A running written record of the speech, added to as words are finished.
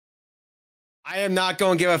I am not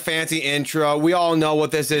going to give a fancy intro. We all know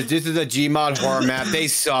what this is. This is a gmod horror map. They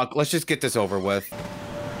suck. Let's just get this over with.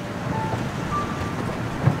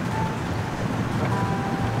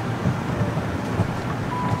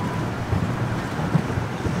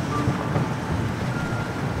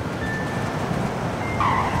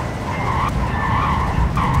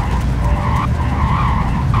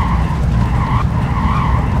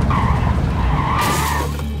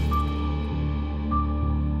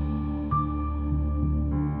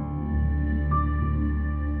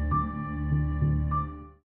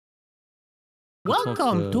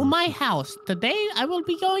 Welcome to my house. Today I will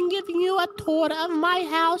be giving you a tour of my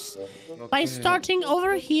house by starting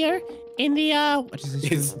over here in the What is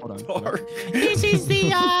this? This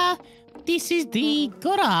is the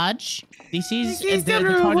garage. This is the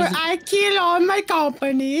room where I kill all my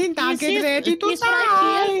company. Now get ready to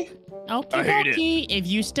die. Okay. If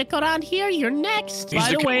you stick around here, you're next.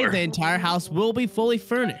 By the way, the entire house will be fully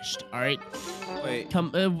furnished. All right. Wait.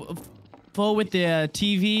 Come. Full with the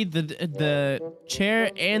TV, the chair,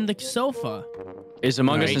 and the sofa. Is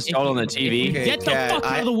Among Us installed on the TV? Okay, Get the fuck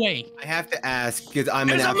out of the way. I have to ask because I'm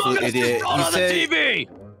an absolute idiot. You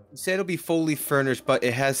said it'll be fully furnished, but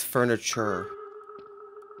it has furniture.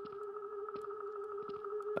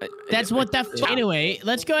 That's what that. Anyway,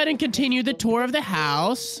 let's go ahead and continue the tour of the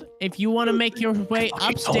house. If you want to make your way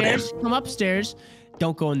upstairs, come upstairs.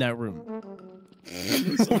 Don't go in that room.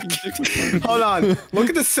 Hold on. Look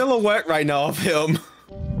at the silhouette right now of him.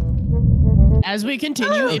 As we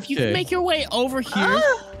continue, if you can make your way over here,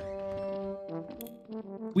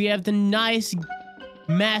 we have the nice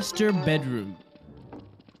master bedroom.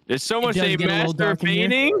 Did someone say master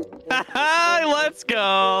painting? Let's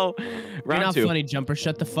go. You're not funny, Jumper.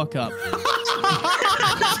 Shut the fuck up.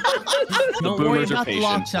 Don't worry about the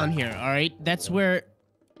locks on here. All right, that's where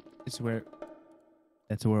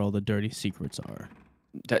all the dirty secrets are.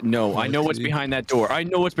 No, I know what's behind that door. I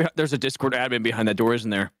know what's behind. There's a Discord admin behind that door, isn't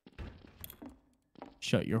there?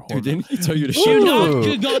 Shut your whore. Dude, didn't he tell you to shut up? Not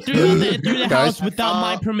to go through the house without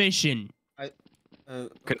my permission.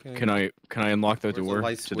 Can I unlock the door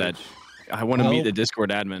to that? I want to meet the Discord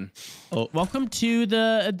admin. Oh, welcome to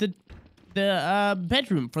the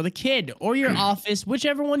bedroom for the kid or your office,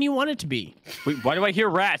 whichever one you want it to be. Wait, why do I hear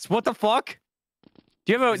rats? What the fuck?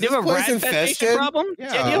 Do you have a rat infestation problem?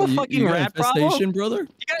 Yeah, you have a fucking rat problem, brother. You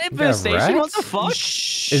got infestation? What the fuck?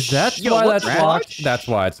 Is that why that's locked? That's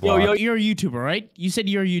why it's locked. Yo, you're a YouTuber, right? You said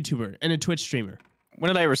you're a YouTuber and a Twitch streamer. When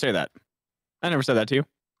did I ever say that? I never said that to you.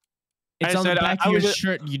 It's on the back of your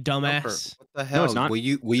shirt, you dumbass. What the hell? No, it's not. What do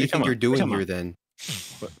you think you're doing here then?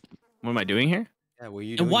 What am I doing here? Yeah, what are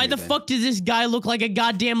you doing and why the fuck does this guy look like a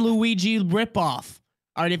goddamn Luigi ripoff?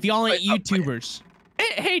 All right, if y'all ain't YouTubers.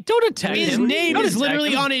 Hey, don't attack him. His name is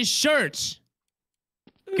literally on his shirt.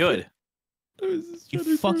 Good.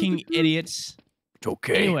 You fucking idiots. It's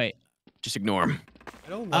okay. Anyway. Just ignore him. I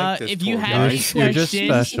don't like this if you have any questions, you're just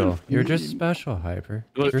special. You're just special, Hyper.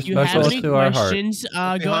 If you have any questions,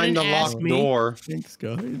 go ahead and ask me. Door. Thanks,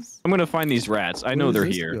 guys. I'm gonna find these rats. I know they're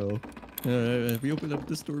here. Have we opened up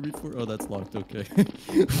this door before? Oh, that's locked. Okay.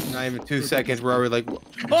 Not even 2 seconds. We're already like,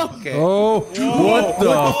 okay. Oh, what the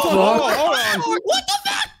fuck? Hold on. What the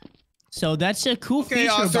fuck? So that's a cool feature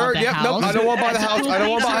about sir. the house. Nope, I don't want to buy the house. I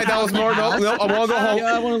don't want to buy the house more. Nope, I want to go home.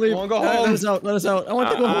 Yeah, I want to leave. I want to go home. Let us out. I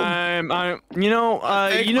want to go home. I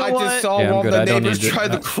just saw one of the neighbors try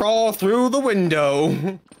to crawl through the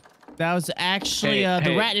window. That was actually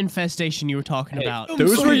the rat infestation you were talking about.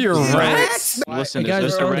 Those were your rats? Listen, guys,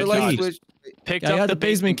 is this a red key? Picked up the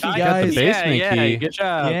basement key, guys. The basement key. Good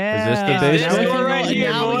job. Yeah. Is this the basement? Now right here,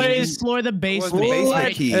 now we can boys. explore the basement. What's the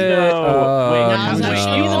basement key? You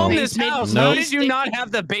own this basement. house. No. How did you not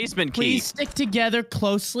have the basement key? Please stick together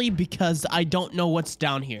closely because I don't know what's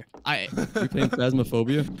down here. You playing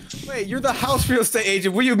Phasmophobia? Wait, you're the house real estate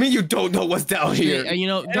agent. What do you mean you don't know what's down here? You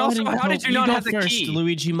know, and also, how did you not have the key?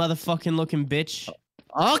 Luigi motherfucking looking bitch.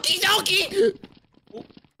 Okie dokie.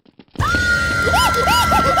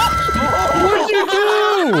 What'd you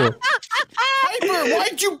do? Hyper,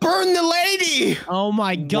 why'd you burn the lady? Oh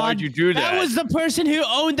my god. Why'd you do that? That was the person who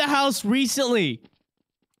owned the house recently.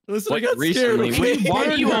 Listen, I got scared. Why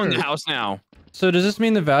do you own the house now? So does this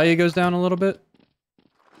mean the value goes down a little bit?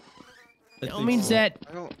 It means that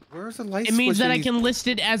Where's the light? it means that I can list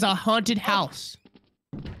it as a haunted house.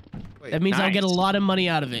 Wait, that means I'll get a lot of money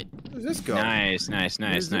out of it. Where's this go? Nice.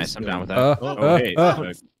 I'm down with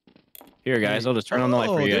that. Here, guys, I'll just turn on the light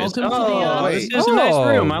for you guys. Welcome to the, this is a nice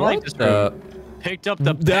room. I like this room. picked up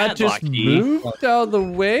the That just moved out of the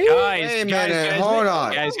way? Hey, man, hold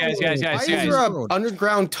on. Guys. Why is there an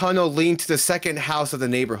underground tunnel leading to the second house of the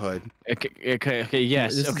neighborhood? Okay,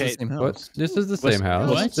 yes, This okay. is the same house. This is the same house.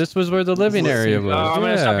 What? This was where the living area was. I'm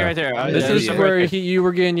gonna stop you right there. This is where you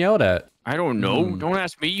were getting yelled at. I don't know. Don't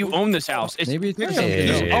ask me. You own this house. Maybe it's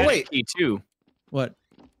Oh, wait. Too. What?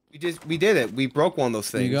 We did it. We broke one of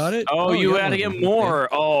those things. You got it? Oh, you got had to one. get more.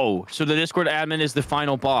 Oh, so the Discord admin is the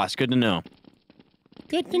final boss. Good to know.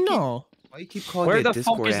 Good to know. Why you keep calling Where it the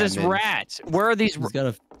Discord fuck is this admin? rat? Where are these? He's got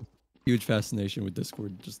a huge fascination with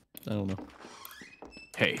Discord. Just, I don't know.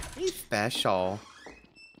 Hey. He's special.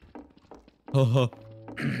 Oh,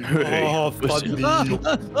 Hey. fuck listen. me. the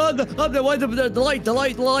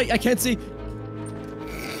light. I can't see.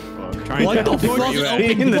 Trying What to the help you. fuck? Where you at?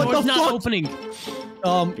 The What door's the not fuck? opening. Door's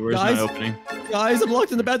not Guys, opening. I'm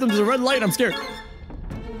locked in the bathroom. There's a red light. I'm scared.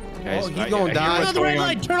 Guys, he's I gonna hear die. Turn what's on the going red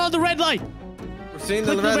light. Turn on the red light. We're seeing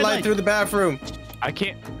Click the the red red light light. through the bathroom. I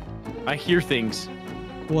can't. I hear things.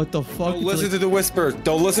 What the fuck? Don't listen to the whispers.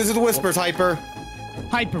 Don't listen to the whispers, Hyper.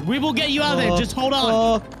 Hyper, we will get you out of there. Just hold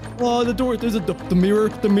on. Oh, the door. There's the mirror.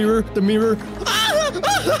 The mirror.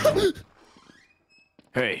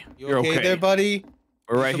 Hey, You you're okay okay. there, buddy?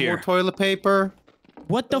 We're right Some here. more toilet paper.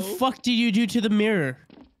 What the fuck did you do to the mirror?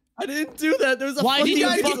 I didn't do that. There's a Why fucking did you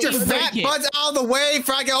You gotta get your fucking fat break it. butts out of the way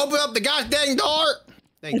before I can open up the gosh dang door. I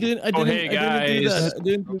Thank you. didn't do guys. that. I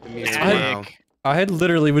didn't do Wow. I had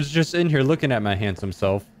literally was just in here looking at my handsome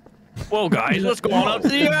self. Whoa, guys, let's go on up to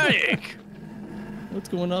the attic. What's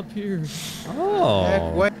going up here?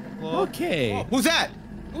 Oh. Wait. Okay. Who's that?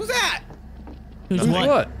 Who's that? Who's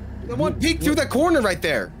what? Someone peeked through that corner right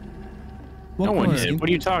there. What No one corner? did. What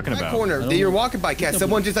are you talking That about? corner that you're walking by, Cat.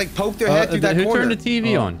 Someone just like poked their head through that Who corner. turned the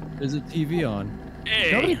TV on? There's a TV on.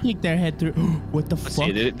 Nobody Hey. peeked their head through. What the Let's fuck?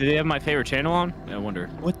 see. Did they have my favorite channel on? I wonder.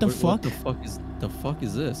 What the What fuck? the fuck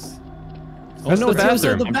is this? That's no, the it's the other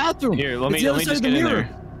side of bathroom. the bathroom. Here, let It's me the other side just of the get in mirror.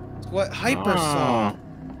 there. What Hyper saw?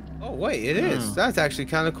 Oh wait, it is. That's actually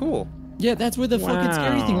kind of cool. Yeah, that's where the fucking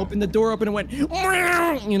scary thing Wow. opened the door up and it went,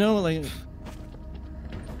 you know, like.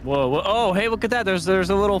 Whoa. Oh, hey, look at that. There's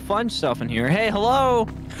a little fun stuff in here. Hey, hello.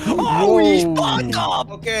 Oh, he's fucked up.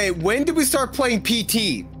 Okay, when did we start playing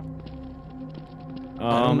PT?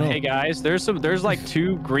 don't know. Hey guys, there's like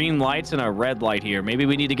 2 green lights and a red light here. Maybe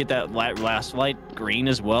we need to get that last light green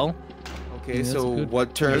as well. Okay, Yeah, that's so good.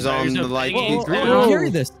 what turns There's on a the light? thingy. Be green? I can carry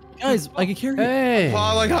this. Guys, I can carry it. Hey.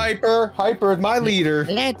 Following Hyper. Hyper is my leader.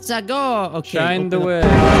 Let's go. Okay. Shine the open way.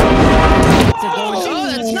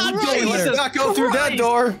 Oh, that's not Hey, going let's there. not go through that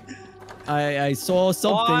door. I saw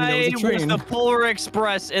something. Why There was a was train. the Polar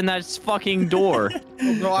Express in that fucking door?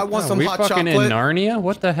 Bro, I want Are some we hot fucking in chocolate. Narnia?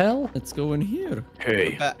 What the hell? Let's go in here.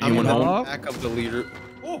 Hey, I'm anyone gonna home? back up the leader.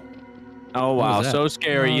 Oh, Oh wow, was that? so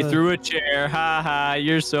scary. You threw a chair. Ha ha,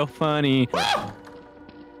 you're so funny.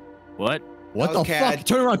 What? What That the was Cad. fuck?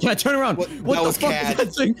 Turn around, Cat. Turn around. What- What that the was fuck Cad. is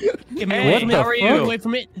that thing? Get me Hey, away from it. how are Get me you? away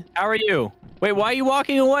from it. How are you? Wait, why are you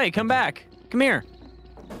walking away? Come back. Come here.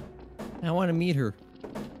 I want to meet her.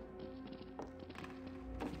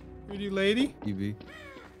 pretty lady. TV.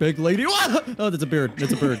 Big lady. Oh, that's a bird.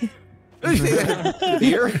 That's a bird.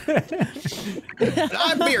 Beer.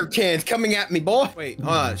 I'm beer cans coming at me, boy. Wait,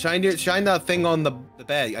 hold on. Shine that thing on the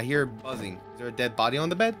bed. I hear buzzing. Is there a dead body on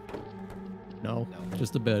the bed? No,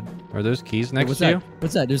 just a bed. Are those keys Hey, next what's to that? you?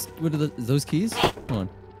 What's that? There's what are those keys? Come on.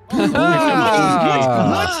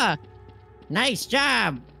 Ah, nice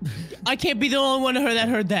job. I can't be the only one that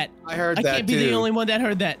heard that. I heard I that can't be too. the only one that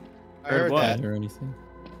heard that. I heard what? that. Or anything.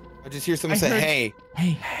 I just hear someone I say, heard- "Hey."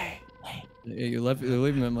 Hey. Yeah, you're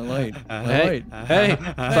leaving at my light. My Hey, light. hey,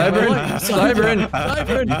 Cybren, Cybren,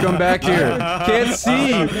 Cybren. you come back here. Can't see.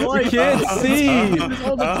 You can't see.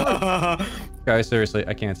 Guys, seriously,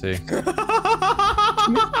 I can't see.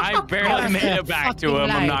 I barely made it back to him.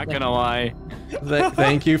 I'm not gonna lie.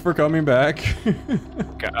 Thank you for coming back.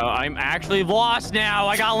 I'm actually lost now.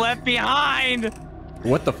 I got left behind.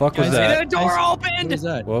 What the fuck was Guys, that? The door What opened. was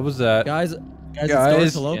that? What was that? Guys, Guys. it's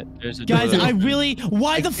dark. Hello? Yeah, there's a Guys, door. I really.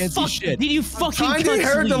 Why I the can't see fuck shit. did you fucking Kinda cuts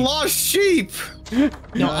heard the leave? lost sheep. No, I'm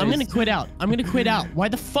Guys. gonna quit out. I'm gonna quit out. Why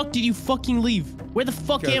the fuck did you fucking leave? Where the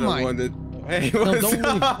fuck am I? Hey, No, what's don't leave.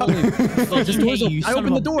 up? Don't leave. Oh, just doors Hey, open. you I son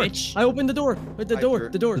opened of the a door. bitch. I opened the door. Wait, the door. Hyper.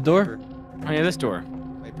 The door. The door? Oh yeah, this door.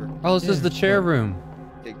 Hyper. Oh, this is the chair room.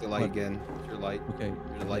 Take the light again. It's your light. Okay.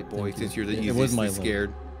 You're the light boy Thank you. since you're the It was my easiest light.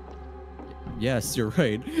 scared. Yes, you're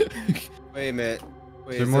right. Wait a minute.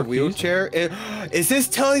 Wait, there is more the wheelchair? Is this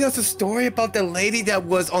telling us a story about the lady that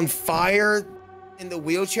was on fire in the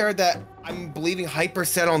wheelchair that I'm believing Hyper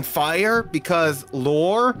set on fire because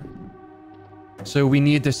lore? So we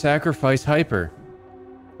need to sacrifice Hyper.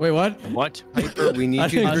 Wait, what? What? Hyper, we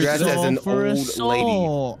need you to dress as an For a old lady.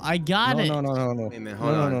 soul. I got it. No. Wait a minute,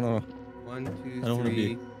 hold on. No. 1, 2, I don't wanna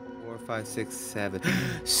 3, 4, 5, 6, 7.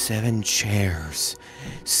 7 chairs.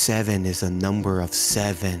 7 is a number of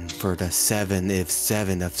 7 for the 7 if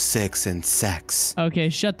 7 of 6 and sex. Okay,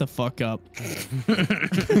 shut the fuck up.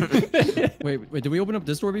 Wait, did we open up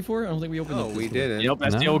this door before? I don't think we opened up this we door. didn't. Yep,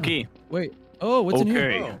 that's the old key. Wait. Oh, what's in here?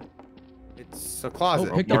 Okay. It's a closet.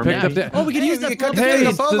 Oh, pick More up map. that. Oh, we can use that. we cut the Hey,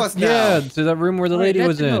 thing above us now. yeah, to that room where the lady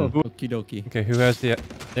was in. Okie dokie. Okay, who has the?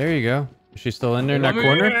 There you go. Is she still in there in that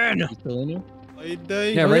corner? You still in there?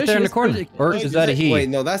 Yeah, right there in the corner. Or is that a he? Wait,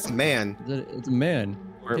 no, that's a man. It's a man.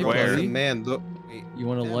 Where? Hey, That's a buddy. man. Look. Wait, You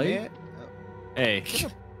want a that light? man? Hey, you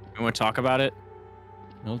want to talk about it?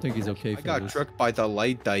 I don't think he's okay I for got this. tricked by the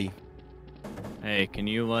light die. Hey, can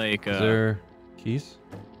you like? Is there keys?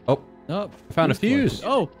 Oh, Oh, I found a fuse.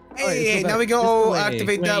 Oh. Hey, now we go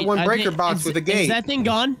activate that one I breaker think- box with the gate. Is that thing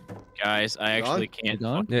gone? Guys, I actually can't.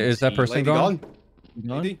 Gone? Yeah, is that person Lady gone?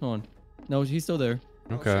 Gone? Lady? Hold on. No, he's still there.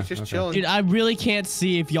 Okay. She's just okay. chilling. Dude, I really can't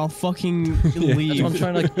see if y'all fucking That's leave. why I'm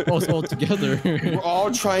trying to like put us all together. We're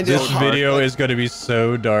all trying to. This video is going to be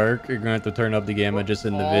so dark. You're going to have to turn up the gamma just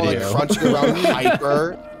in the all video. crunching around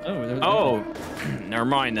Hyper. Oh, never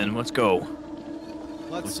mind then. Let's go.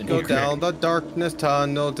 Let's in go here? down the darkness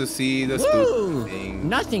tunnel to see the Woo! spooky thing.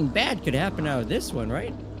 Nothing bad could happen out of this one,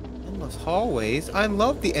 right? Endless hallways. I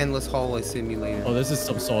love the endless hallway simulator. Oh, this is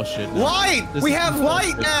some Saw shit. Light! This We is have some light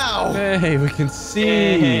shit. now! Hey, we can see.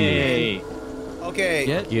 Hey. Okay.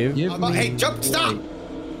 Give Hey, jump! Stop!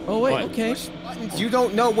 Oh wait, What? okay. Buttons. You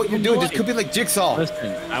don't know what you're doing. This could be like Jigsaw. What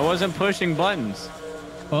Listen, I wasn't pushing buttons.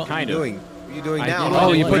 Well, are Kind you of. doing? What are you doing I now? did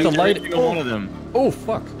Oh, you put the light- every single one of them. Oh,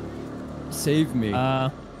 fuck. Save me. Hey,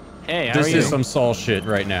 how This are you? is some Saul shit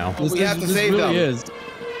right now. we have to save really them. is.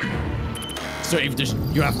 Save this.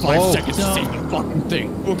 You have 5 Oh. seconds to save the fucking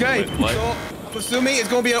thing. Okay. what? So, I'm assuming it's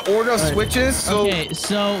gonna be an order of switches. So. okay,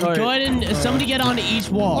 so Alright. go ahead and somebody get onto each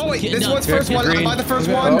wall. Oh wait, Get- this no, one's first one. green. Am I the first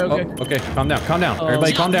Okay. one? Oh, okay, calm down, calm down.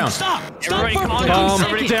 Everybody calm down. Stop! Everybody for calm a down. fucking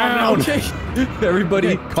Everybody second. calm down. Okay.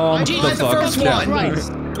 Everybody calm Jesus, the the fuck first down. one.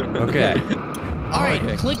 Christ. Okay. All right,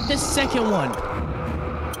 Okay. click the second one.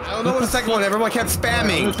 I don't know what the second one. Everyone kept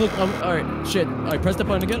spamming. Let's look. All right, shit. All right, press the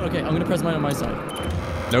button again. Okay, I'm gonna press mine on my side.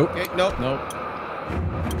 Nope. Okay, nope. Nope.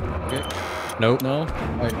 Okay. Nope. No. All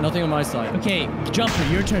right, nothing on my side. Okay, Jumper,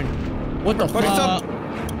 your turn. What the Fuck fuck, it's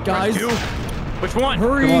up. guys? Which one?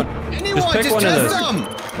 Hurry! Come on. Anyone, pick just one of test those.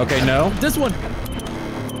 them. Okay, no. This one.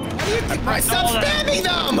 Stop spamming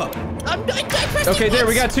them. Okay, there,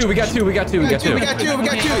 we got two. We got two. We got two. Okay.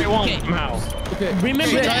 Everyone somehow. Okay. Remember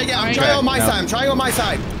Try that. again. all I'm right? trying on my No. side. I'm trying on my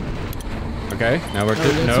side. Okay, now we're All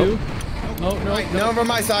right, two. got No. two. No, no, Right, no. now over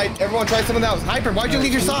my side. Everyone try someone else. Hyper, why'd you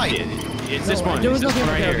leave your side? It's this No, one. there It's was this nothing. one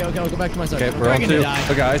right Okay, here. okay, I'll go back to my side. Okay, we're on gonna two. die.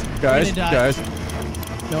 Oh, guys. gonna die.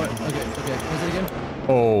 No, okay. Press it again.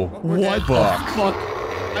 Oh, What the fuck? Fuck.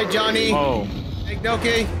 Hi, Johnny. Oh, Hey,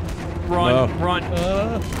 Doki. run, Oh. run.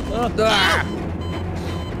 Ah!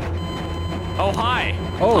 Oh, hi.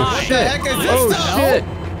 Oh, Hi. What the shit. heck is this Oh, stuff? shit.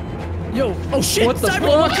 Yo. Oh shit. What the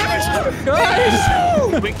Cybren, fuck? covers.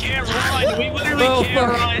 Guys! We can't run. We literally Oh,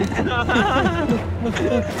 can't fuck. run.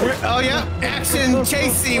 Oh yeah, action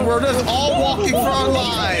chasey. We're just all walking for our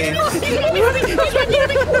lives.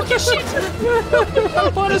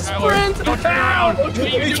 What a sprint! Don't turn around. What are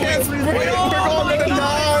We you can't doing? sprint. We're all gonna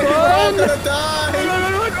die. We're all gonna die.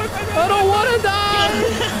 I don't want to die!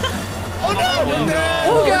 Oh no! We're dead.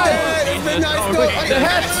 Oh, We're God. dead. It's midnight. Oh, No, wait. I- The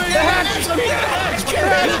hatch! The hatch! I'm dead.